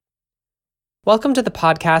Welcome to the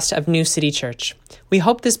podcast of New City Church. We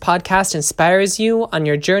hope this podcast inspires you on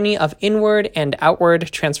your journey of inward and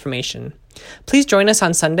outward transformation. Please join us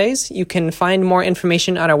on Sundays. You can find more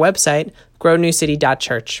information on our website,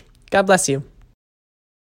 grownewcity.church. God bless you.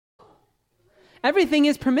 Everything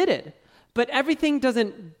is permitted, but everything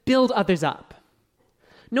doesn't build others up.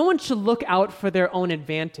 No one should look out for their own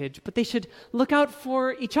advantage, but they should look out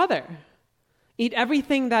for each other. Eat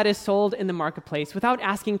everything that is sold in the marketplace without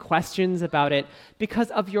asking questions about it because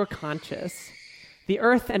of your conscience. The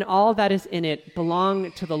earth and all that is in it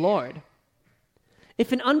belong to the Lord.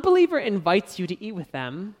 If an unbeliever invites you to eat with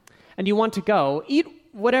them and you want to go, eat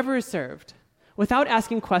whatever is served without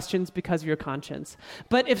asking questions because of your conscience.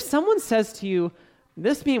 But if someone says to you,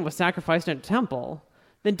 "This meat was sacrificed in a temple,"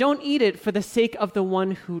 then don't eat it for the sake of the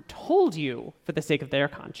one who told you, for the sake of their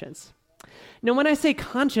conscience. Now, when I say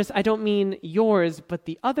conscious, I don't mean yours, but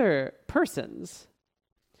the other person's.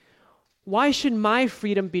 Why should my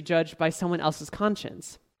freedom be judged by someone else's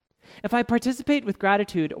conscience? If I participate with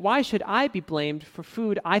gratitude, why should I be blamed for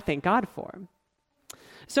food I thank God for?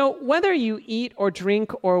 So whether you eat or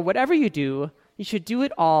drink or whatever you do, you should do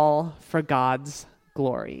it all for God's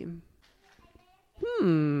glory.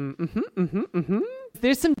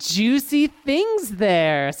 There's some juicy things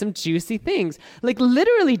there, like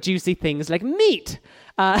literally juicy things, like meat.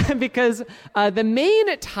 Because the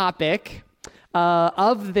main topic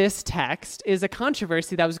of this text is a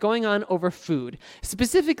controversy that was going on over food,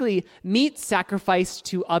 specifically meat sacrificed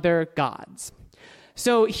to other gods.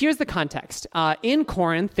 So here's the context. In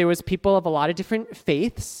Corinth, there was people of a lot of different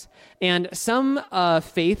faiths, and some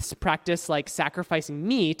faiths practice like sacrificing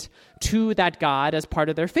meat to that god as part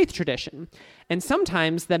of their faith tradition. And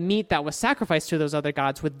sometimes the meat that was sacrificed to those other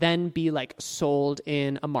gods would then be like sold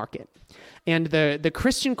in a market. And the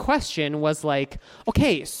Christian question was like,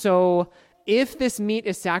 okay, so if this meat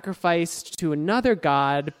is sacrificed to another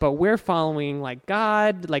god, but we're following like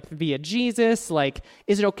God, like via Jesus, like,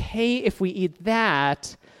 is it okay if we eat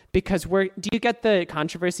that? Because do you get the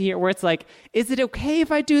controversy here where it's like, is it okay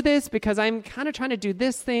if I do this because I'm kind of trying to do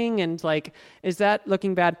this thing, and like, is that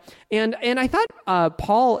looking bad? And I thought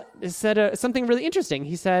Paul said something really interesting.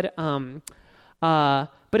 He said, but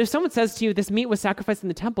if someone says to you, this meat was sacrificed in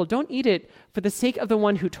the temple, don't eat it for the sake of the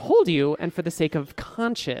one who told you and for the sake of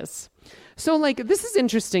conscience. So like, this is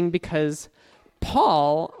interesting because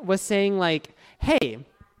Paul was saying like, hey,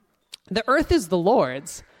 the earth is the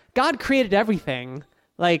Lord's. God created everything.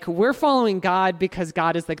 Like, we're following God because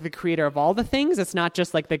God is like the creator of all the things. It's not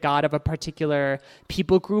just like the God of a particular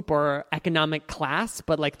people group or economic class,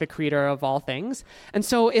 but like the creator of all things. And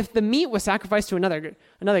so if the meat was sacrificed to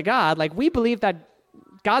another God, like we believe that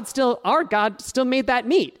our God still made that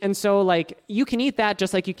meat. And so like you can eat that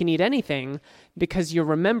just like you can eat anything because you're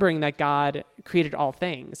remembering that God created all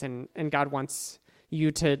things and God wants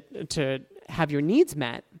you to have your needs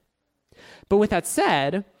met. But with that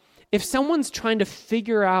said, if someone's trying to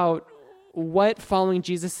figure out what following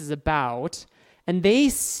Jesus is about, and they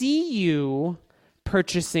see you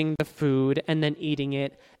purchasing the food and then eating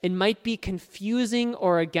it, it might be confusing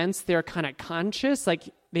or against their kind of conscience.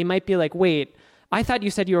 Like, they might be like, wait, I thought you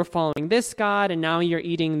said you were following this God, and now you're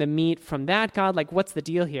eating the meat from that God. Like, what's the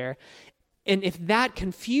deal here? And if that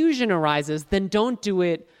confusion arises, then don't do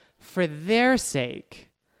it for their sake,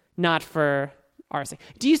 not for our sake.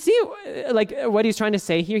 Do you see like what he's trying to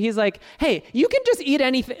say here? He's like, hey, you can just eat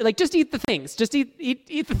anything, like just eat the things, just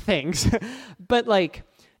eat the things. But like,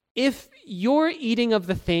 if your eating of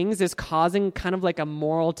the things is causing kind of like a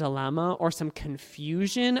moral dilemma or some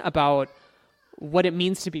confusion about what it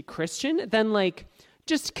means to be Christian, then like,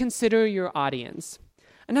 just consider your audience.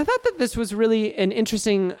 And I thought that this was really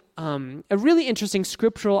a really interesting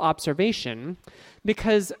scriptural observation,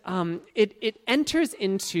 because it enters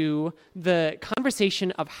into the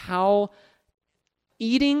conversation of how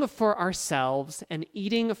eating for ourselves and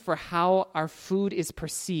eating for how our food is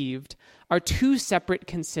perceived are two separate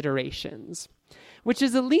considerations, which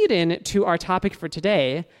is a lead-in to our topic for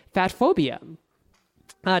today, fat phobia.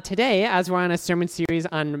 Today, as we're on a sermon series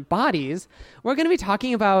on bodies, we're going to be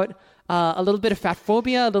talking about a little bit of fat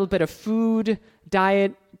phobia, a little bit of food,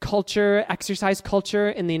 diet, culture, exercise culture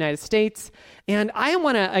in the United States. And I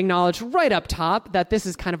want to acknowledge right up top that this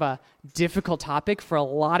is kind of a difficult topic for a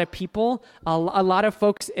lot of people. A lot of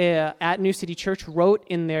folks at New City Church wrote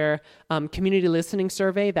in their community listening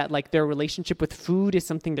survey that like their relationship with food is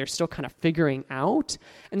something they're still kind of figuring out.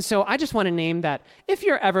 And so I just want to name that if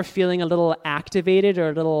you're ever feeling a little activated or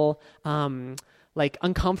a little like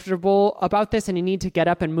uncomfortable about this and you need to get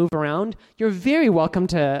up and move around, you're very welcome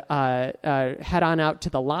to head on out to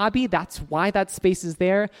the lobby. That's why that space is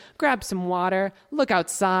there. Grab some water, look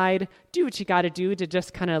outside, do what you got to do to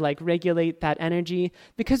just kind of like regulate that energy.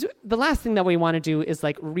 Because the last thing that we want to do is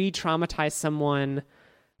like re-traumatize someone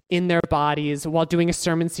in their bodies while doing a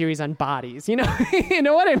sermon series on bodies, you know, you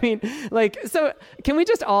know what I mean? Like, so can we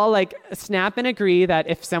just all like snap and agree that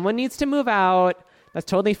if someone needs to move out, that's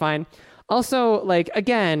totally fine. Also, like,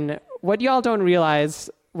 again, what y'all don't realize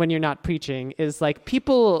when you're not preaching is like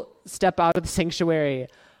people step out of the sanctuary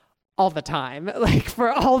all the time, like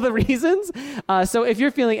for all the reasons. So if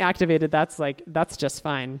you're feeling activated, that's just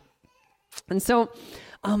fine. And so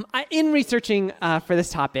in researching for this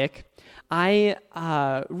topic, I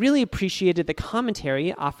really appreciated the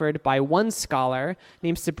commentary offered by one scholar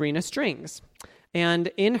named Sabrina Strings. And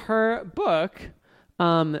in her book,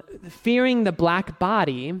 Fearing the Black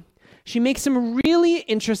Body, she makes some really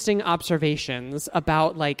interesting observations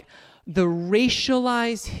about like the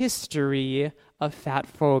racialized history of fat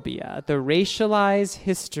phobia. The racialized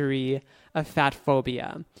history of fat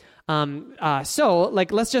phobia. So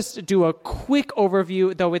like, let's just do a quick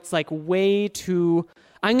overview, though it's like way too...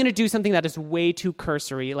 I'm going to do something that is way too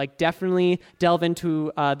cursory. Like, definitely delve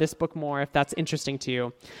into this book more if that's interesting to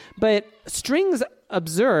you. But Strings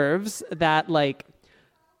observes that, like,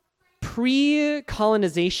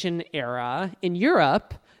 pre-colonization era in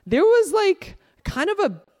Europe, there was, like, kind of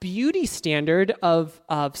a beauty standard of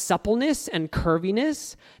suppleness and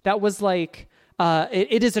curviness that was, like,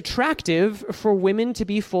 it is attractive for women to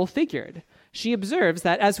be full-figured. She observes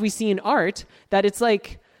that, as we see in art, that it's,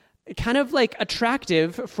 like, kind of like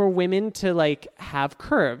attractive for women to like have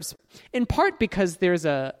curves, in part because there's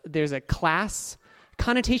a class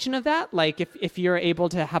connotation of that. Like if you're able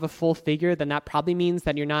to have a full figure, then that probably means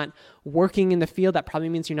that you're not working in the field. That probably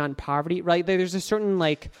means you're not in poverty, right? There's a certain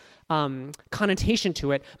like connotation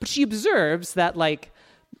to it. But she observes that like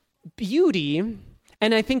beauty,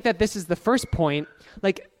 and I think that this is the first point,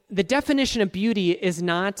 like the definition of beauty is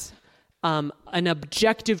not an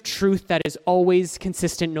objective truth that is always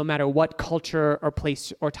consistent no matter what culture or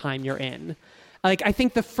place or time you're in. Like, I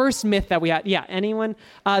think the first myth that we have,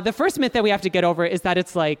 the first myth that we have to get over is that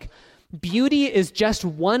it's like, beauty is just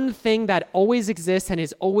one thing that always exists and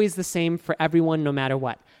is always the same for everyone no matter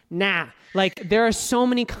what. Nah, like there are so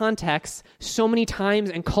many contexts, so many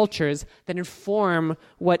times and cultures that inform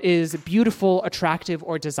what is beautiful, attractive,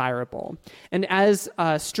 or desirable. And as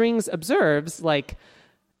Strings observes, like,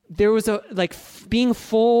 there was being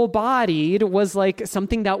full-bodied was like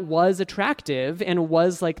something that was attractive and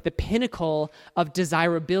was like the pinnacle of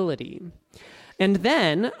desirability. And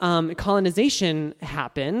then colonization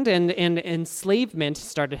happened and enslavement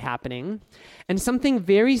started happening. And something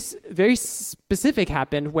very, very specific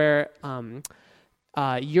happened where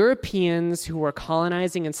Europeans who were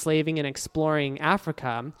colonizing, enslaving, and exploring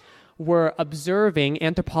Africa were observing,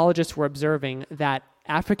 anthropologists were observing that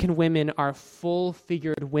African women are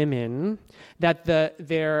full-figured women, that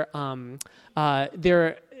their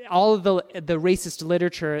all of the racist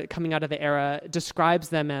literature coming out of the era describes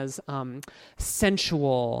them as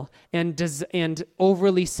sensual and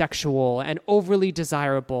overly sexual and overly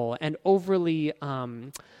desirable and overly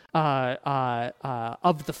of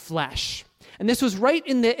the flesh. And this was right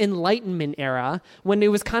in the Enlightenment era, when it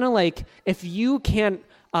was kind of like, if you can't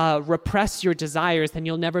repress your desires, then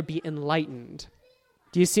you'll never be enlightened.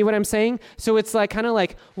 Do you see what I'm saying? So it's like kind of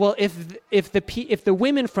like, well, if the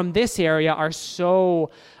women from this area are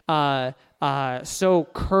so curvy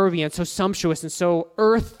and so sumptuous and so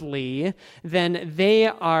earthly, then they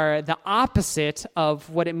are the opposite of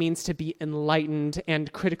what it means to be enlightened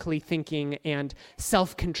and critically thinking and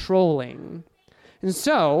self-controlling. And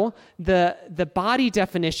so the body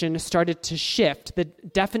definition started to shift. The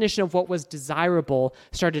definition of what was desirable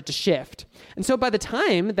started to shift. And so by the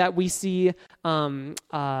time that we see,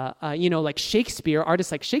 like Shakespeare,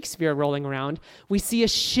 artists like Shakespeare rolling around, we see a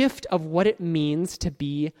shift of what it means to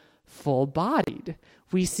be full-bodied.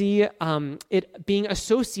 We see it being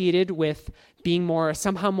associated with being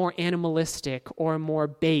somehow more animalistic or more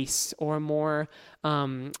base or more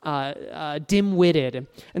dim-witted.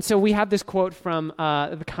 And so we have this quote from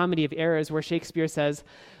The Comedy of Errors where Shakespeare says,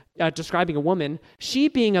 describing a woman, "She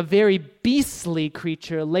being a very beastly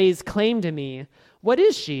creature lays claim to me. What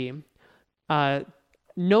is she?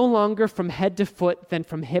 No longer from head to foot than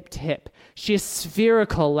from hip to hip. She is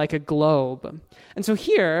spherical like a globe." And so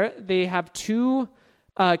here they have two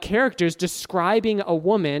characters describing a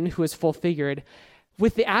woman who is full-figured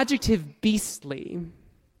with the adjective beastly.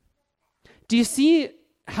 Do you see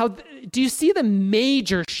the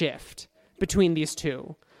major shift between these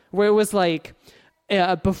two? Where it was like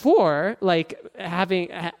before, like having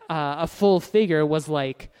a full figure was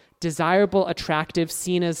like desirable, attractive,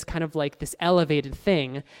 seen as kind of like this elevated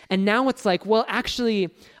thing. And now it's like, well, actually,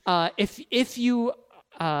 if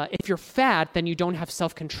you're fat, then you don't have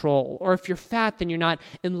self-control. Or if you're fat, then you're not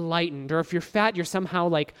enlightened. Or if you're fat, you're somehow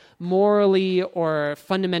like morally or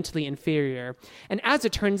fundamentally inferior. And as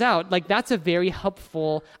it turns out, like that's a very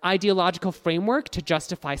helpful ideological framework to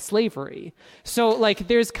justify slavery. So like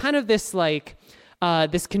there's kind of this like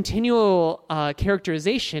this continual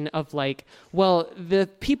characterization of like, well, the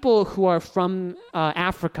people who are from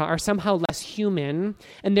Africa are somehow less human,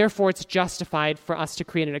 and therefore it's justified for us to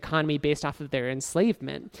create an economy based off of their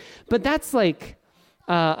enslavement. But that's like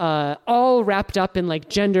all wrapped up in like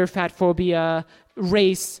gender, fat phobia,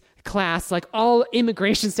 race, class, like all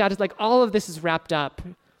immigration status, like all of this is wrapped up.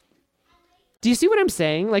 Do you see what I'm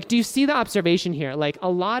saying? Like, do you see the observation here? Like, a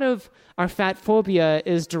lot of our fat phobia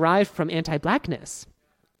is derived from anti-blackness.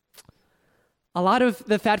 A lot of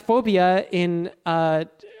the fat phobia in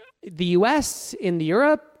the US, in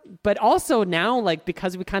Europe, but also now, like,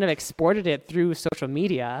 because we kind of exported it through social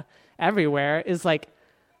media everywhere, is like,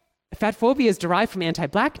 fat phobia is derived from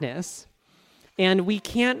anti-blackness. And we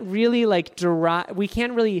can't really, like,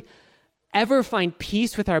 ever find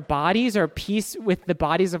peace with our bodies or peace with the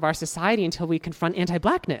bodies of our society until we confront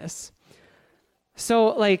anti-blackness.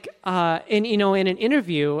 So, like, in an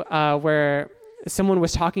interview where someone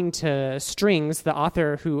was talking to Strings, the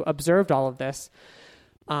author who observed all of this,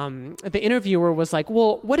 the interviewer was like,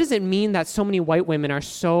 well, what does it mean that so many white women are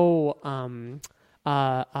so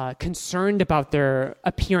concerned about their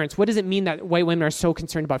appearance? What does it mean that white women are so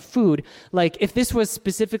concerned about food? Like, if this was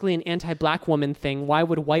specifically an anti-black woman thing, why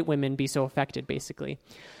would white women be so affected, basically?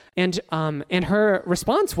 And her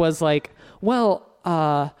response was like, well,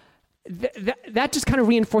 that just kind of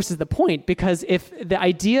reinforces the point, because if the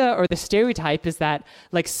idea or the stereotype is that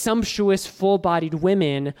like sumptuous, full-bodied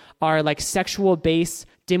women are like sexual, base,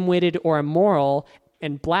 dim-witted, or immoral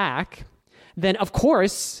and black, then of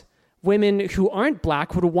course women who aren't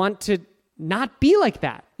black would want to not be like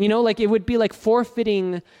that. You know, like it would be like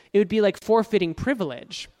forfeiting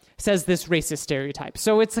privilege, says this racist stereotype.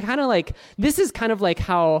 So it's kind of like, this is kind of like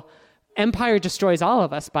how empire destroys all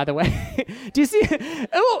of us, by the way. Do you see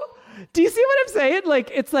what I'm saying? Like,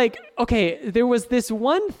 it's like, okay, there was this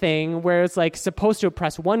one thing where it's like supposed to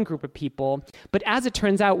oppress one group of people, but as it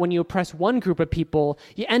turns out, when you oppress one group of people,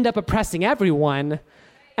 you end up oppressing everyone,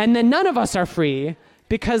 and then none of us are free.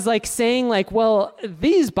 Because like saying like, well,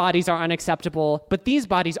 these bodies are unacceptable, but these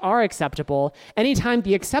bodies are acceptable. Anytime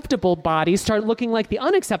the acceptable bodies start looking like the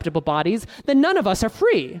unacceptable bodies, then none of us are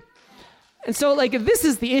free. And so like, this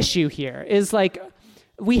is the issue here, is like,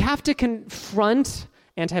 we have to confront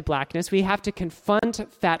anti-blackness. We have to confront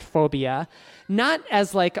fat phobia, not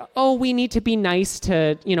as like, oh, we need to be nice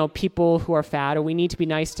to, you know, people who are fat, or we need to be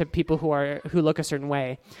nice to people who look a certain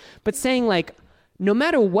way, but saying like, no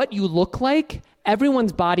matter what you look like,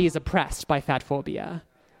 everyone's body is oppressed by fat phobia.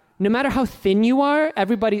 No matter how thin you are,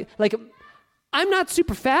 everybody, like, I'm not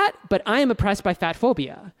super fat, but I am oppressed by fat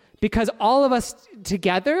phobia, because all of us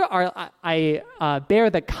together I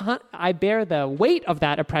bear the weight of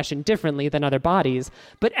that oppression differently than other bodies,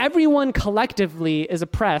 but everyone collectively is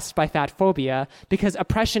oppressed by fat phobia, because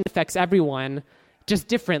oppression affects everyone just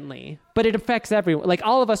differently, but it affects everyone. Like,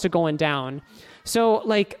 all of us are going down. So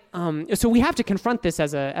like, so we have to confront this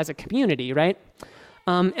as a community, right?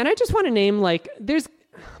 And I just want to name, like, there's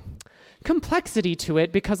complexity to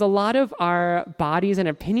it, because a lot of our bodies and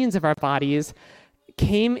opinions of our bodies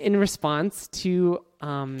came in response to,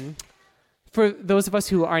 for those of us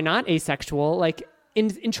who are not asexual, like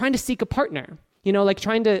in trying to seek a partner, you know, like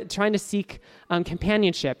trying to seek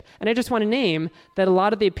companionship. And I just want to name that a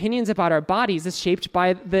lot of the opinions about our bodies is shaped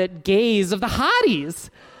by the gaze of the hotties.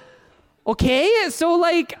 Okay, so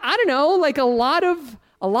like, I don't know, like a lot of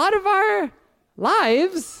our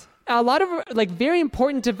lives, a lot of like very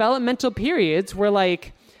important developmental periods were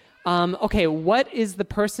like, okay, what is the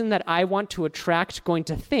person that I want to attract going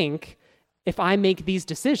to think if I make these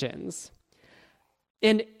decisions?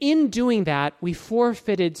 And in doing that, we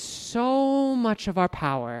forfeited so much of our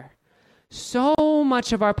power to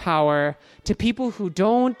people who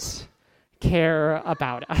don't care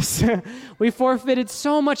about us. We forfeited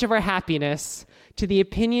so much of our happiness to the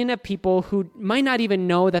opinion of people who might not even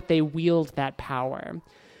know that they wield that power.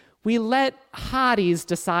 We let hotties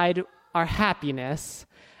decide our happiness,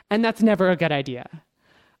 and that's never a good idea.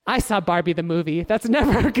 I saw Barbie the movie. That's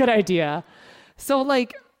never a good idea. So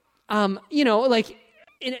like, you know, like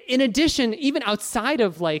in addition, even outside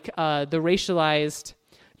of like the racialized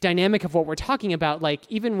dynamic of what we're talking about, like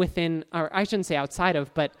even within, or I shouldn't say outside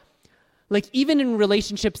of, but like even in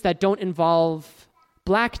relationships that don't involve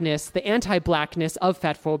blackness, the anti-blackness of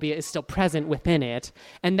fat phobia is still present within it.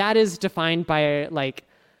 And that is defined by like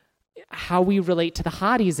how we relate to the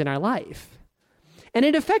hotties in our life. And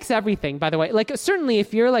it affects everything, by the way. Like certainly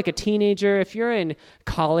if you're like a teenager, if you're in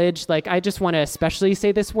college, like I just want to especially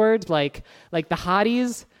say this word, like the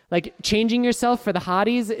hotties, like changing yourself for the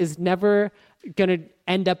hotties is never gonna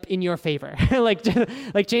end up in your favor. like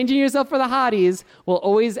changing yourself for the hotties will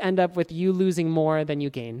always end up with you losing more than you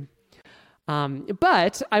gain.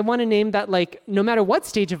 But I want to name that like no matter what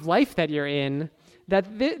stage of life that you're in, that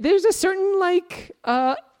there's a certain like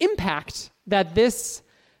impact that this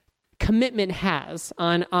commitment has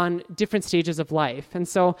on different stages of life. And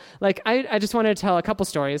so like I just wanted to tell a couple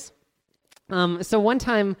stories. So one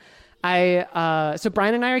time so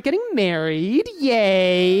Brian and I are getting married.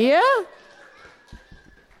 Yay!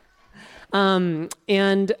 And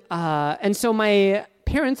so my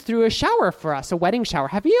parents threw a shower for us, a wedding shower.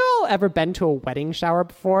 Have you all ever been to a wedding shower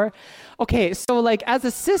before? Okay, so like as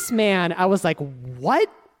a cis man, I was like, what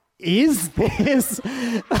is this?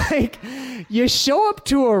 Like you show up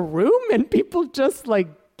to a room and people just like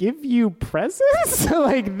give you presents?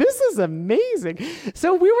 Like this is amazing.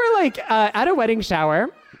 So we were like at a wedding shower,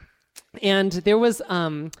 and there was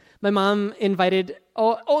my mom invited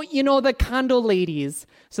the condo ladies.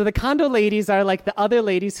 So the condo ladies are like the other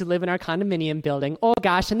ladies who live in our condominium building. Oh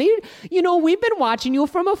gosh, and they, we've been watching you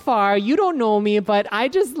from afar. You don't know me, but I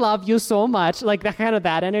just love you so much. Like that kind of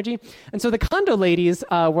that energy. And so the condo ladies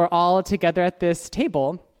were all together at this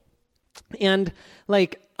table, and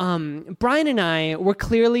like Brian and I were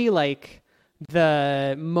clearly like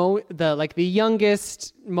the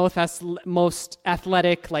youngest, most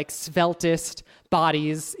athletic, like sveltest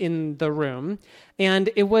bodies in the room. And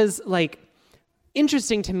it was like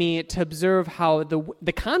interesting to me to observe how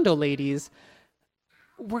the condo ladies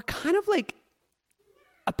were kind of like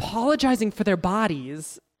apologizing for their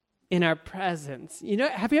bodies in our presence.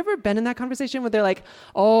 Have you ever been in that conversation where they're like,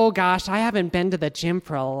 oh gosh, I haven't been to the gym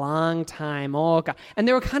for a long time. Oh God. And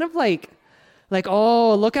they were kind of like,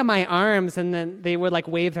 oh, look at my arms. And then they would like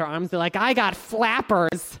wave their arms. They're like, I got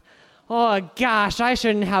flappers. Oh gosh, I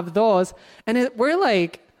shouldn't have those. And we're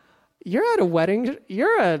like, you're at a wedding,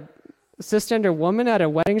 you're a cisgender woman at a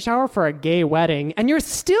wedding shower for a gay wedding, and you're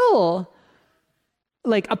still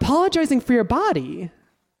like apologizing for your body.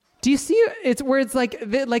 Do you see? It's where it's like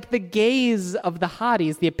the gaze of the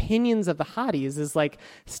hotties, the opinions of the hotties is like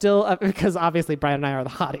still because obviously Brian and I are the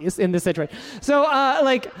hotties in this situation. So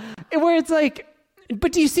where it's like,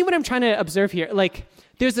 but do you see what I'm trying to observe here? Like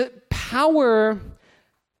there's a power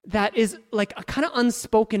that is like a kind of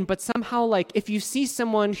unspoken, but somehow like if you see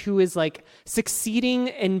someone who is like succeeding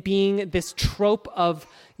in being this trope of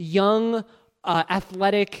young,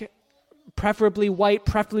 athletic, preferably white,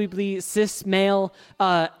 preferably cis male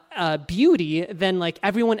beauty, then like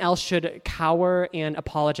everyone else should cower and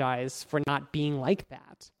apologize for not being like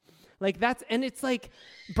that. Like and it's like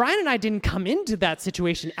Brian and I didn't come into that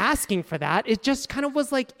situation asking for that. It just kind of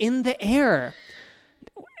was like in the air.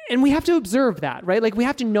 And we have to observe that, right? Like we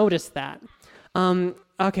have to notice that.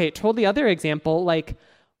 Okay, totally other example, like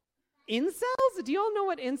incels. Do you all know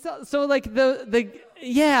what incels? So like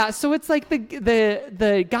so it's like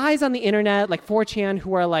the guys on the internet, like 4chan,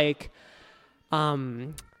 who are like,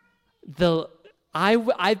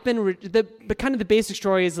 I've been the kind of the basic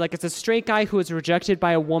story is like it's a straight guy who was rejected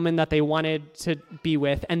by a woman that they wanted to be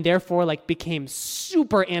with, and therefore like became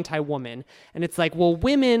super anti-woman. And it's like, well,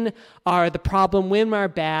 women are the problem, women are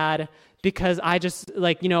bad, because I just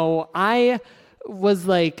like I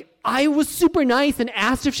was super nice and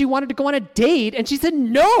asked if she wanted to go on a date, and she said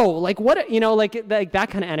no. Like what like that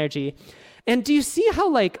kind of energy. And do you see how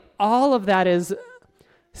like all of that is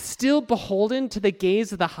still beholden to the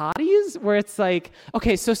gaze of the hotties, where it's like,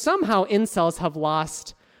 okay, so somehow incels have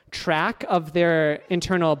lost track of their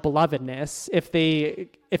internal belovedness if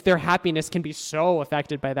their happiness can be so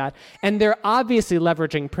affected by that. And they're obviously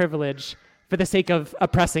leveraging privilege for the sake of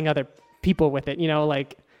oppressing other people with it.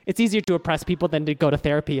 Like it's easier to oppress people than to go to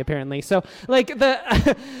therapy, apparently. So like do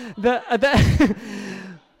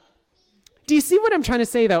you see what I'm trying to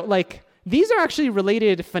say though? Like these are actually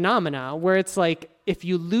related phenomena where it's like, if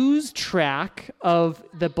you lose track of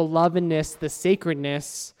the belovedness, the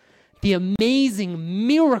sacredness, the amazing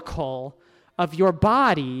miracle of your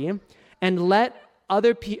body, and let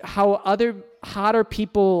how other hotter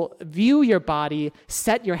people view your body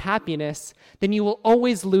set your happiness, then you will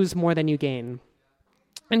always lose more than you gain.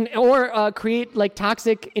 Or create like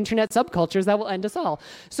toxic internet subcultures that will end us all.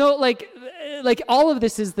 So like all of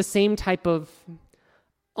this is the same type of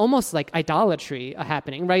almost like idolatry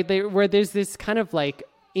happening, right? Where there's this kind of like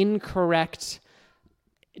incorrect,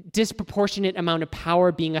 disproportionate amount of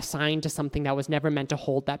power being assigned to something that was never meant to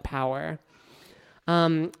hold that power.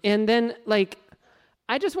 And then, like,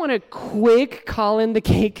 I just want to quick call in the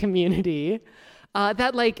gay community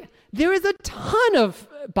that, like, there is a ton of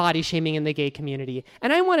body shaming in the gay community.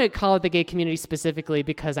 And I want to call it the gay community specifically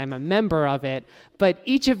because I'm a member of it. But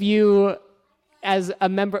each of you, as a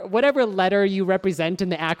member, whatever letter you represent in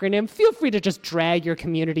the acronym, feel free to just drag your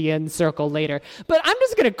community in circle later. But I'm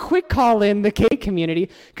just going to quick call in the gay community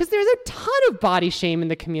because there's a ton of body shame in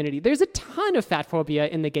the community. There's a ton of fat phobia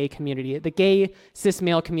in the gay community, the gay cis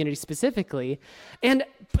male community specifically. And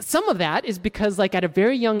some of that is because, like, at a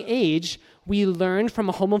very young age, we learned from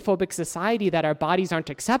a homophobic society that our bodies aren't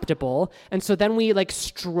acceptable. And so then we, like,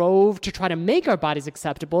 strove to try to make our bodies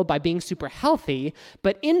acceptable by being super healthy.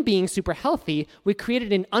 But in being super healthy, we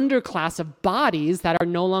created an underclass of bodies that are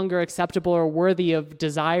no longer acceptable or worthy of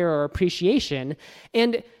desire or appreciation.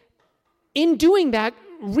 And in doing that,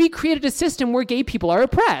 recreated a system where gay people are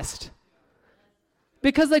oppressed.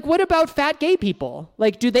 Because, like, what about fat gay people?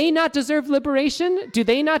 Like, do they not deserve liberation? Do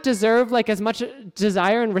they not deserve, like, as much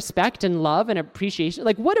desire and respect and love and appreciation?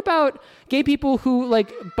 Like, what about gay people who,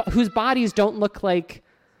 like, whose bodies don't look like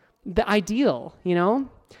the ideal, you know?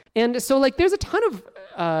 And so, like, there's a ton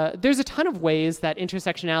of ways that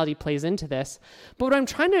intersectionality plays into this. But what I'm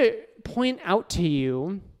trying to point out to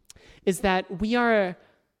you is that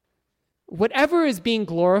whatever is being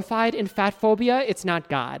glorified in fat phobia, it's not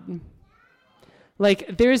God.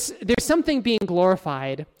 Like, there's something being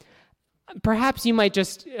glorified. Perhaps you might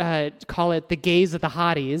just call it the gaze of the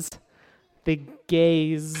hotties. The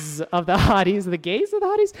gaze of the hotties, the gaze of the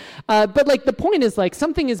hotties. But, like, the point is, like,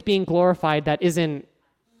 something is being glorified that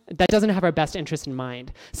doesn't have our best interest in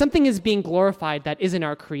mind. Something is being glorified that isn't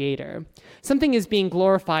our creator. Something is being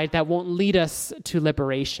glorified that won't lead us to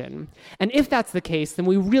liberation. And if that's the case, then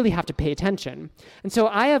we really have to pay attention. And so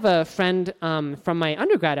I have a friend from my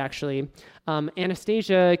undergrad, actually,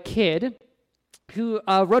 Anastasia Kidd, who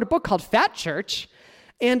wrote a book called Fat Church.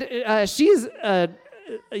 And she's,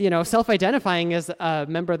 self-identifying as a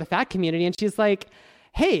member of the fat community. And she's like,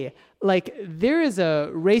 hey, like, there is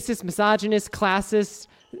a racist, misogynist, classist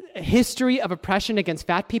history of oppression against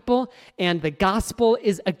fat people, and the gospel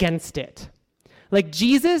is against it. Like,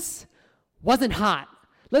 Jesus wasn't hot.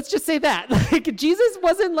 Let's just say that. Like, Jesus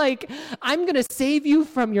wasn't like, I'm going to save you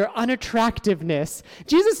from your unattractiveness.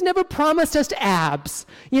 Jesus never promised us abs.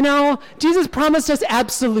 You know, Jesus promised us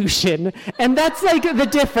absolution. And that's, like, the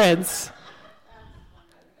difference.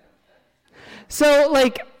 So,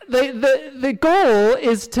 like, the goal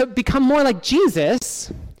is to become more like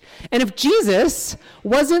Jesus. And if Jesus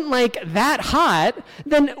wasn't, like, that hot,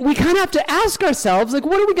 then we kind of have to ask ourselves, like,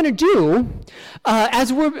 what are we going to do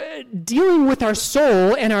as we're dealing with our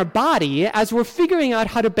soul and our body, as we're figuring out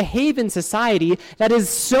how to behave in society that is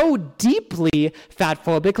so deeply fat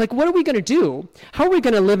phobic? Like, what are we going to do? How are we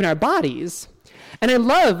going to live in our bodies? And I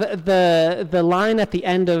love the line at the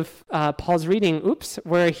end of Paul's reading,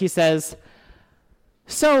 where he says,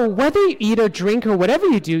 so whether you eat or drink or whatever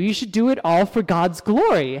you do, you should do it all for God's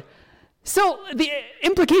glory. So the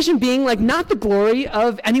implication being, like, not the glory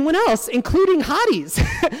of anyone else, including hotties.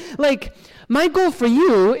 Like, my goal for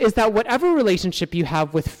you is that whatever relationship you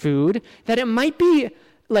have with food, that it might be,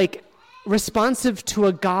 like, responsive to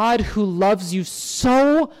a God who loves you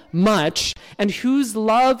so much and whose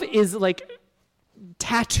love is, like,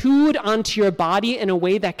 tattooed onto your body in a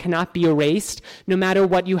way that cannot be erased no matter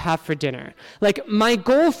what you have for dinner. Like, my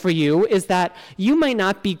goal for you is that you might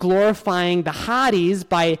not be glorifying the hotties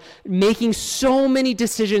by making so many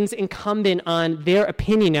decisions incumbent on their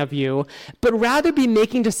opinion of you, but rather be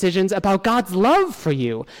making decisions about God's love for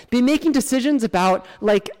you. Be making decisions about,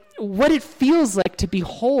 like, what it feels like to be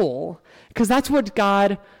whole, because that's what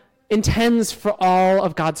God intends for all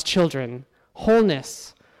of God's children: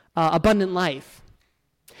 wholeness, abundant life.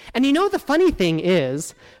 And you know, the funny thing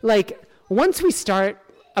is, like, once we start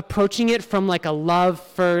approaching it from, like, a love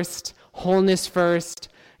first, wholeness first,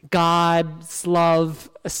 God's love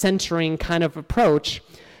centering kind of approach,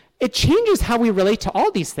 it changes how we relate to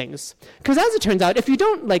all these things. Because as it turns out, if you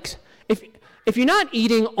don't, like, if you're not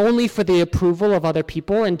eating only for the approval of other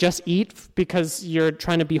people and just eat because you're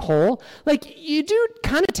trying to be whole, like, you do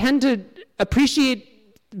kind of tend to appreciate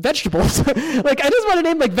vegetables. Like, I just want to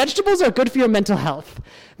name, like, vegetables are good for your mental health.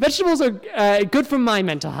 Vegetables are good for my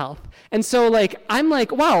mental health. And so, like, I'm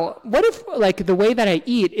like, wow, what if, like, the way that I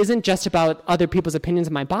eat isn't just about other people's opinions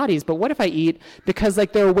of my bodies, but what if I eat because,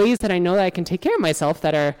 like, there are ways that I know that I can take care of myself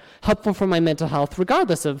that are helpful for my mental health,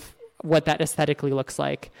 regardless of what that aesthetically looks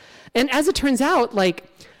like. And as it turns out, like,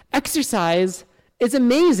 exercise is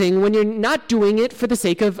amazing when you're not doing it for the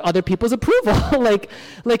sake of other people's approval.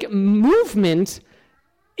 like movement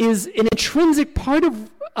is an intrinsic part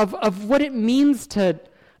of what it means to,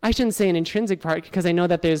 I shouldn't say an intrinsic part because I know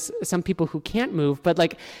that there's some people who can't move, but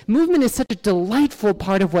like movement is such a delightful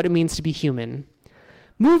part of what it means to be human.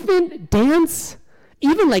 Movement, dance,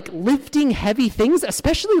 even like lifting heavy things,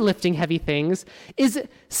 especially lifting heavy things, is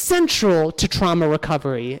central to trauma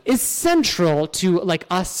recovery, is central to like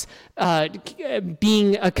us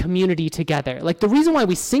being a community together. Like the reason why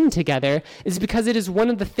we sing together is because it is one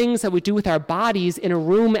of the things that we do with our bodies in a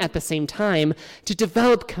room at the same time to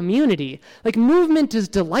develop community. Like movement is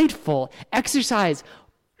delightful, exercise,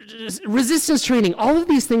 resistance training, all of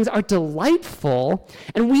these things are delightful,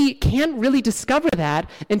 and we can't really discover that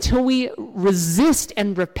until we resist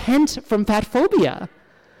and repent from fat phobia.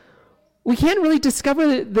 We can't really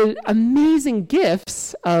discover the amazing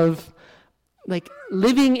gifts of like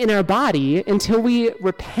living in our body until we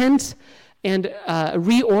repent and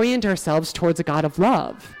reorient ourselves towards a God of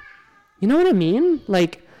love. You know what I mean?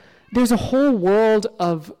 Like there's a whole world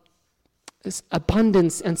of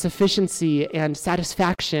abundance and sufficiency and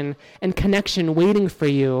satisfaction and connection waiting for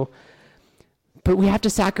you, but we have to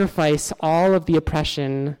sacrifice all of the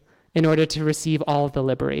oppression in order to receive all of the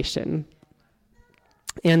liberation.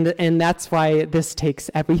 And that's why this takes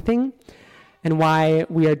everything and why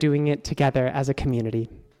we are doing it together as a community.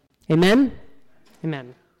 Amen?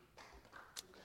 Amen.